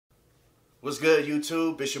What's good,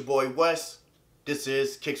 YouTube? It's your boy Wes. This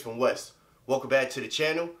is Kicks from Wes. Welcome back to the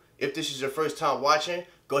channel. If this is your first time watching,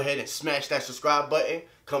 go ahead and smash that subscribe button.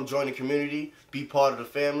 Come join the community. Be part of the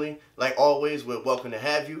family. Like always, we're welcome to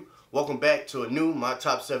have you. Welcome back to a new My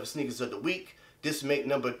Top 7 Sneakers of the Week. This make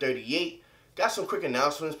number 38. Got some quick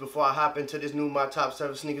announcements before I hop into this new My Top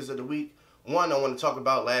 7 Sneakers of the Week. One, I want to talk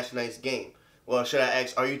about last night's game. Well, should I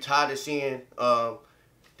ask, are you tired of seeing the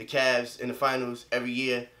Cavs in the finals every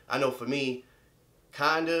year? I know for me,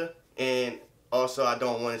 kinda, and also I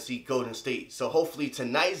don't want to see Golden State. So hopefully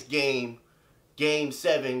tonight's game, Game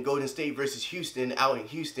 7, Golden State versus Houston, out in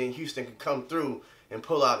Houston, Houston can come through and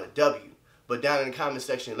pull out a W. But down in the comment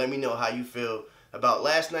section, let me know how you feel about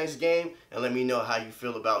last night's game, and let me know how you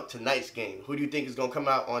feel about tonight's game. Who do you think is going to come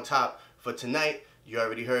out on top for tonight? You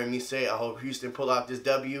already heard me say I hope Houston pull out this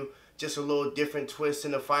W. Just a little different twist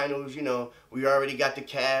in the finals. You know, we already got the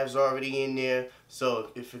Cavs already in there. So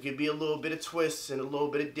if it could be a little bit of twists and a little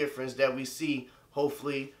bit of difference that we see,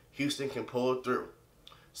 hopefully Houston can pull it through.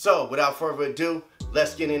 So without further ado,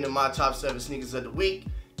 let's get into my top 7 sneakers of the week.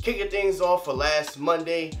 Kicking things off for last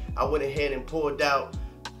Monday, I went ahead and pulled out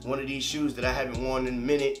one of these shoes that I haven't worn in a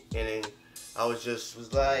minute. And then I was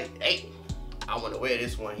like, hey, I want to wear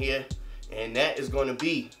this one here. And that is going to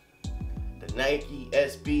be the Nike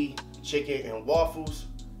SB Chicken and Waffles.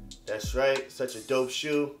 That's right, such a dope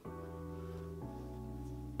shoe.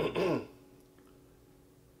 Look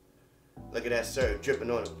at that syrup dripping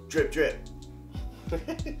on him. Drip, drip.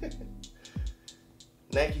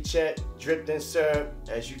 Nike check, dripped in syrup.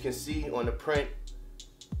 As you can see on the print,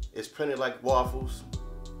 it's printed like waffles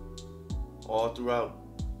all throughout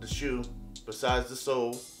the shoe, besides the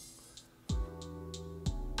sole.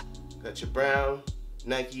 Got your brown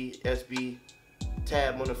Nike SB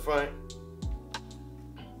tab on the front.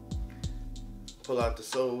 Pull out the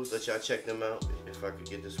soles, let y'all check them out. If I could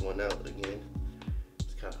get this one out again.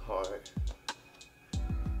 It's kind of hard.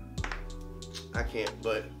 I can't,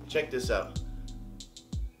 but check this out.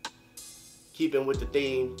 Keeping with the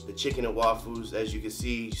theme, the chicken and waffles, as you can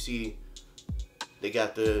see they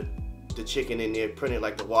got the chicken in there printed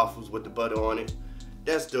like the waffles with the butter on it.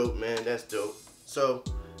 That's dope, man, that's dope. So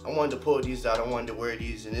I wanted to pull these out, I wanted to wear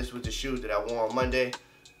these, and this was the shoe that I wore on Monday's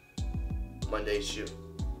shoe.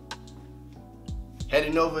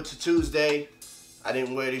 Heading over to Tuesday, I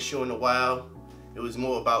didn't wear this shoe in a while. It was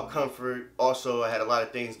more about comfort. Also, I had a lot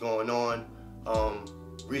of things going on.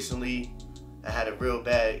 Recently, I had a real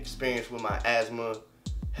bad experience with my asthma.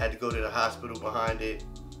 Had to go to the hospital behind it.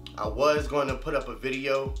 I was going to put up a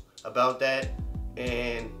video about that,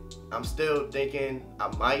 and I'm still thinking I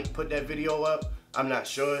might put that video up. I'm not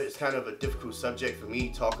sure. It's kind of a difficult subject for me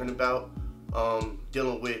talking about,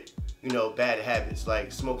 dealing with, you know, bad habits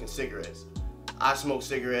like smoking cigarettes. I smoke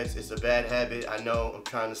cigarettes. It's a bad habit. I know. I'm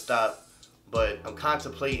trying to stop, but I'm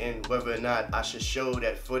contemplating whether or not I should show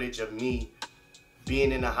that footage of me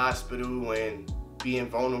being in the hospital and being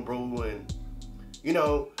vulnerable and, you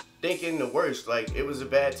know, thinking the worst. Like, it was a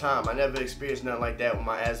bad time. I never experienced nothing like that with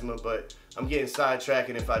my asthma, but I'm getting sidetracked,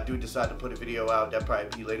 and if I do decide to put a video out, that'll probably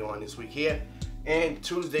be later on this week here. And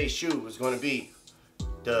Tuesday's shoe is going to be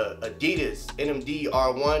the Adidas NMD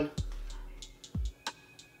R1.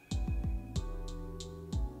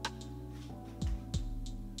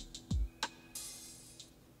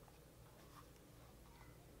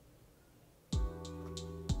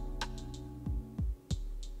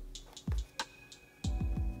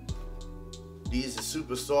 These are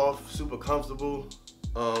super soft, super comfortable.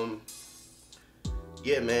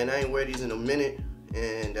 Yeah, man, I ain't wear these in a minute,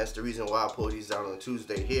 and that's the reason why I pulled these out on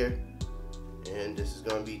Tuesday here. And this is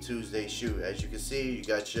gonna be Tuesday's shoe. As you can see, you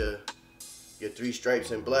got your 3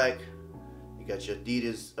 stripes in black. You got your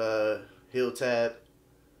Adidas heel tab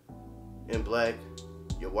in black.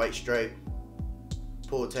 Your white stripe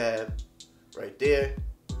pull tab right there.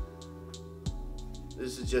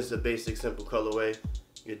 This is just a basic, simple colorway.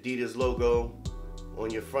 Your Adidas logo on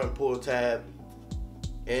your front pull tab,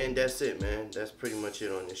 and that's it, man. That's pretty much it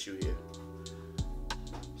on this shoe here.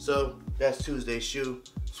 So that's Tuesday's shoe.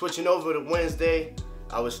 Switching over to Wednesday,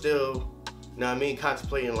 I was still, you know what I mean,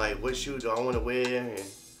 contemplating like what shoe do I want to wear and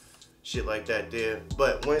shit like that there.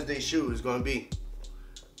 But Wednesday's shoe is gonna be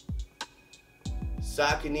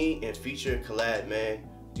Saucony and Feature collab, man.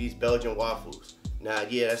 These Belgian waffles. Now,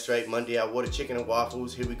 yeah, that's right. Monday I wore the chicken and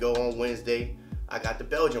waffles. Here we go on Wednesday. I got the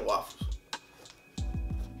Belgian waffles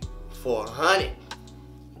for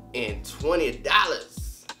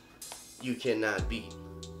 $120. You cannot beat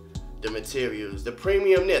the materials, the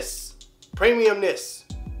premiumness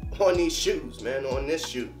on these shoes, man. On this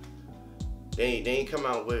shoe, they ain't come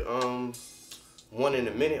out with one in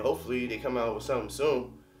a minute. Hopefully they come out with something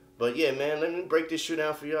soon. But yeah, man, let me break this shoe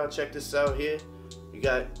down for y'all. Check this out here. You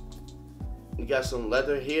got some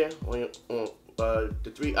leather here on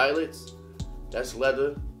the 3 eyelets. That's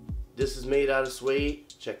leather. This is made out of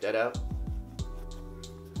suede. Check that out.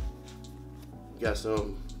 You got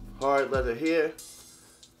some hard leather here.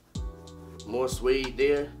 More suede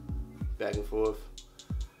there. Back and forth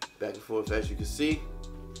as you can see.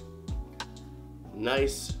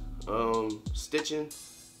 Nice stitching,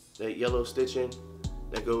 that yellow stitching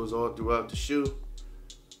that goes all throughout the shoe.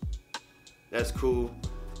 That's cool.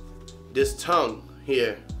 This tongue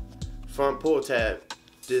here, front pull tab,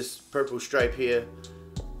 this purple stripe here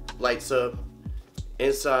lights up.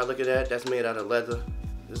 Inside, look at that, that's made out of leather.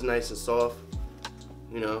 It's nice and soft.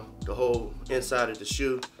 You know, the whole inside of the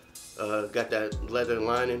shoe got that leather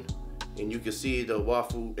lining, and you can see the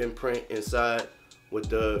waffle imprint inside with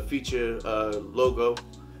the feature logo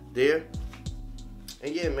there.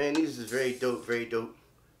 And yeah, man, these is very dope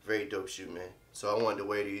shoe, man. So I wanted to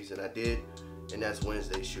wear these, and I did, and that's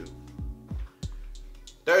Wednesday's shoe.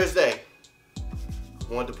 Thursday,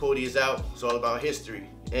 I wanted to pull these out. It's all about history,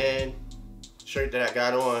 and shirt that I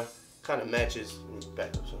got on kind of matches. Let me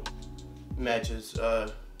back up some. Matches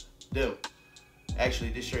them. Actually,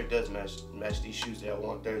 this shirt does match these shoes that I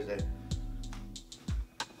wore on Thursday.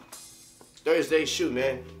 Thursday's shoe,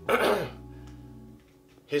 man.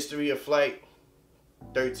 History of Flight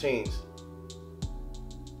 13s.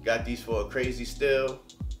 Got these for a crazy steal.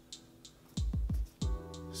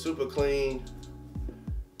 Super clean.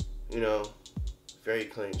 You know, very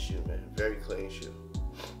clean shoe, man. Very clean shoe.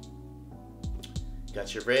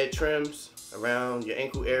 Got your red trims around your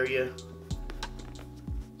ankle area.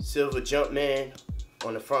 Silver Jumpman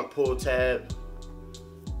on the front pull tab.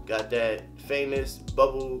 Got that famous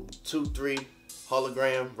bubble 2-3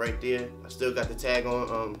 hologram right there. I still got the tag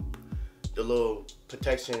on, the little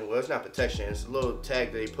protection. Well, it's not protection. It's a little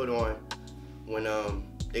tag that they put on when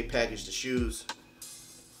they package the shoes.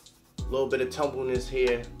 A little bit of tumbleness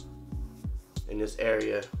here in this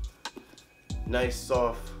area. Nice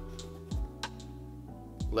soft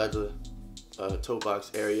leather toe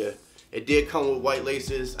box area. It did come with white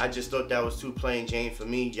laces. I just thought that was too plain Jane for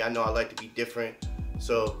me. Y'all know I like to be different,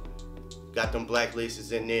 so got them black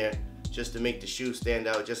laces in there just to make the shoe stand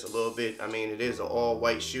out just a little bit. I mean, it is an all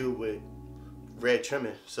white shoe with red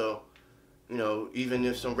trimming, so you know, even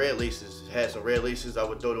if some red laces had some red laces, I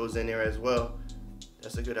would throw those in there as well.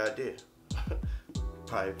 That's a good idea.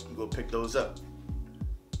 Probably go pick those up.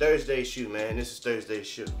 Thursday shoe, man. This is Thursday's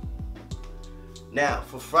shoe. Now,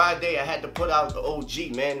 for Friday, I had to put out the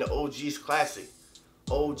OG, man. The OG's Classic.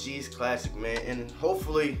 OG's Classic, man. And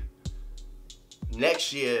hopefully,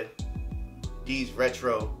 next year, these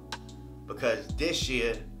retro. Because this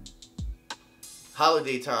year,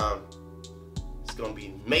 holiday time, it's going to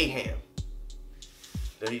be mayhem.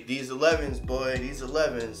 These 11s, boy. These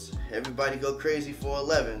 11s. Everybody go crazy for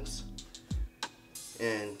 11s.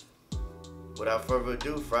 And without further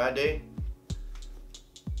ado, Friday,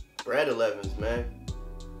 Bred 11s, man.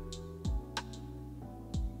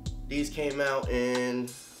 These came out in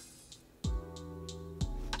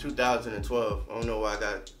 2012. I don't know why I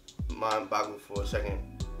got mind boggled for a second.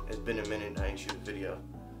 It's been a minute, I ain't shoot a video.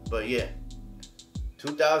 But yeah,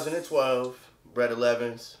 2012 Bred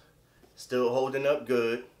 11s, still holding up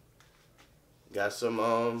good. Got some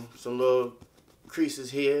little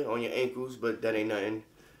creases here on your ankles, but that ain't nothing.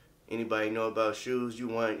 Anybody know about shoes? You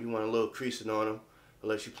want a little creasing on them,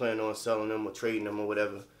 unless you plan on selling them or trading them or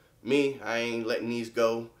whatever. Me, I ain't letting these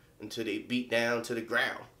go until they beat down to the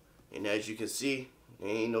ground. And as you can see, there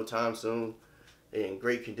ain't no time soon. They're in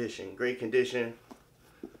great condition. Great condition.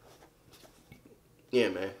 Yeah,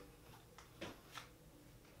 man.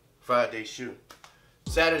 Friday shoe.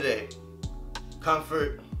 Saturday,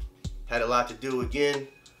 comfort. Had a lot to do again.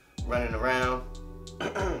 Running around.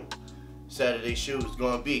 Saturday shoe is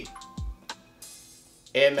gonna be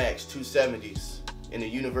Air Max 270s in the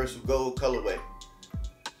Universal Gold colorway.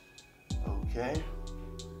 Okay.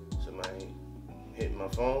 Somebody hitting my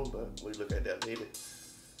phone, but we'll look at that later.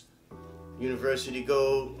 University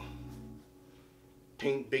Gold.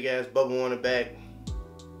 Pink big ass bubble on the back.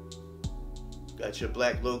 Got your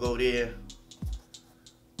black logo there.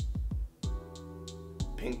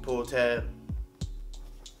 Pink pull tab.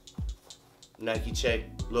 Nike check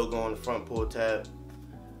logo on the front pull tab.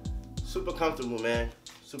 Super comfortable, man.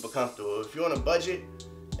 Super comfortable. If you're on a budget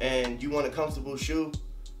and you want a comfortable shoe,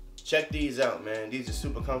 check these out, man. These are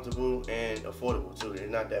super comfortable and affordable too. They're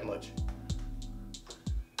not that much.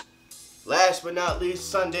 Last but not least,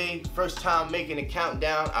 Sunday, first time making a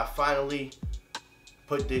countdown. I finally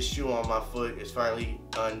put this shoe on my foot. It's finally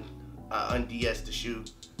I und'd the shoe.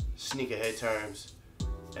 Sneakerhead terms.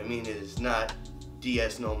 I mean, it is not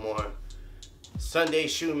DS no more. Sunday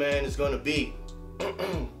shoe, man, is gonna be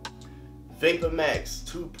Vapor Max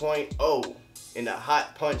 2.0 in the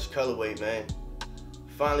hot punch colorway, man.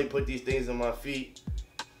 Finally put these things on my feet,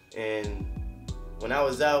 and when I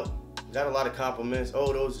was out, got a lot of compliments.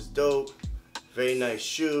 Oh, those is dope. Very nice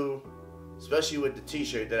shoe, especially with the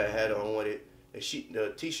t-shirt that I had on with it.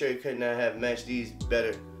 The t-shirt could not have matched these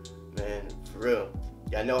better, man, for real.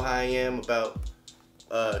 Y'all know how I am about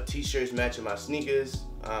t-shirts matching my sneakers.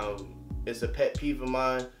 It's a pet peeve of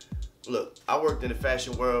mine. Look, I worked in the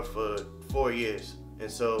fashion world for 4 years,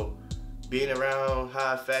 and so being around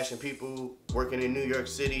high fashion people, working in New York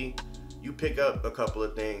City, you pick up a couple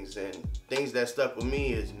of things, and things that stuck with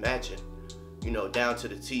me is matching, you know, down to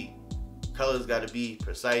the T. Colors got to be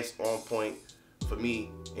precise, on point for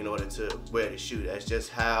me in order to wear the shoe. That's just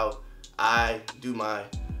how I do my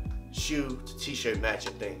shoe to t-shirt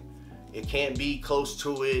matching thing. It can't be close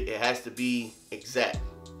to it. It has to be exact.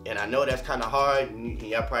 And I know that's kind of hard, and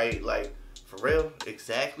y'all probably like, for real,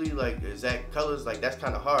 exactly, like exact colors, like that's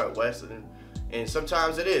kind of hard, Wes. And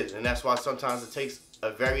sometimes it is, and that's why sometimes it takes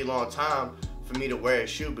a very long time for me to wear a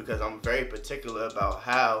shoe, because I'm very particular about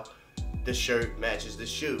how the shirt matches the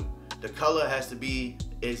shoe. The color has to be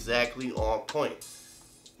exactly on point.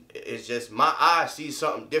 It's just my eye sees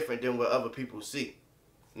something different than what other people see,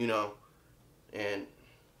 you know.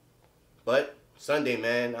 But Sunday,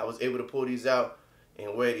 man, I was able to pull these out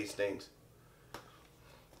and wear these things.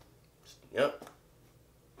 Yep.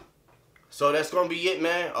 So that's gonna be it,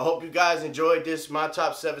 man. I hope you guys enjoyed this My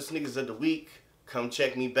Top 7 Sneakers of the Week. Come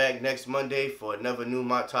check me back next Monday for another new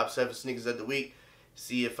My Top 7 Sneakers of the Week.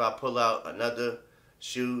 See if I pull out another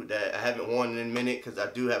shoe that I haven't worn in a minute, because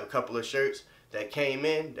I do have a couple of shirts that came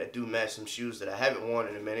in that do match some shoes that I haven't worn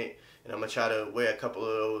in a minute, and I'm gonna try to wear a couple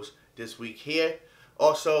of those this week here.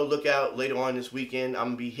 Also, look out later on this weekend, I'm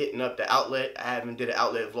gonna be hitting up the outlet. I haven't did an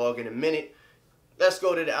outlet vlog in a minute. Let's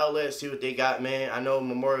go to the outlet, see what they got, man. I know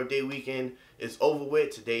Memorial Day weekend is over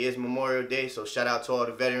with. Today is Memorial Day, so shout out to all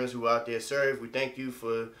the veterans who are out there serve. We thank you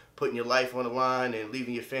for putting your life on the line and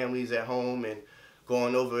leaving your families at home and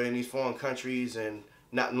going over in these foreign countries and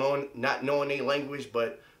not knowing a language,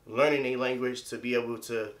 but learning a language to be able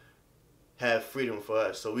to have freedom for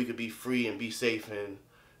us, so we could be free and be safe and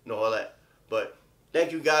all that. But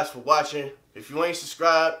thank you guys for watching. If you ain't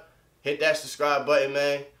subscribed, hit that subscribe button,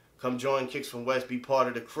 man. Come join Kicks from West, be part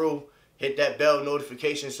of the crew. Hit that bell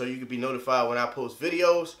notification so you can be notified when I post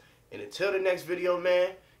videos. And until the next video, man,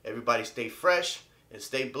 everybody stay fresh and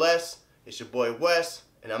stay blessed. It's your boy Wes,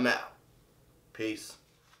 and I'm out. Peace.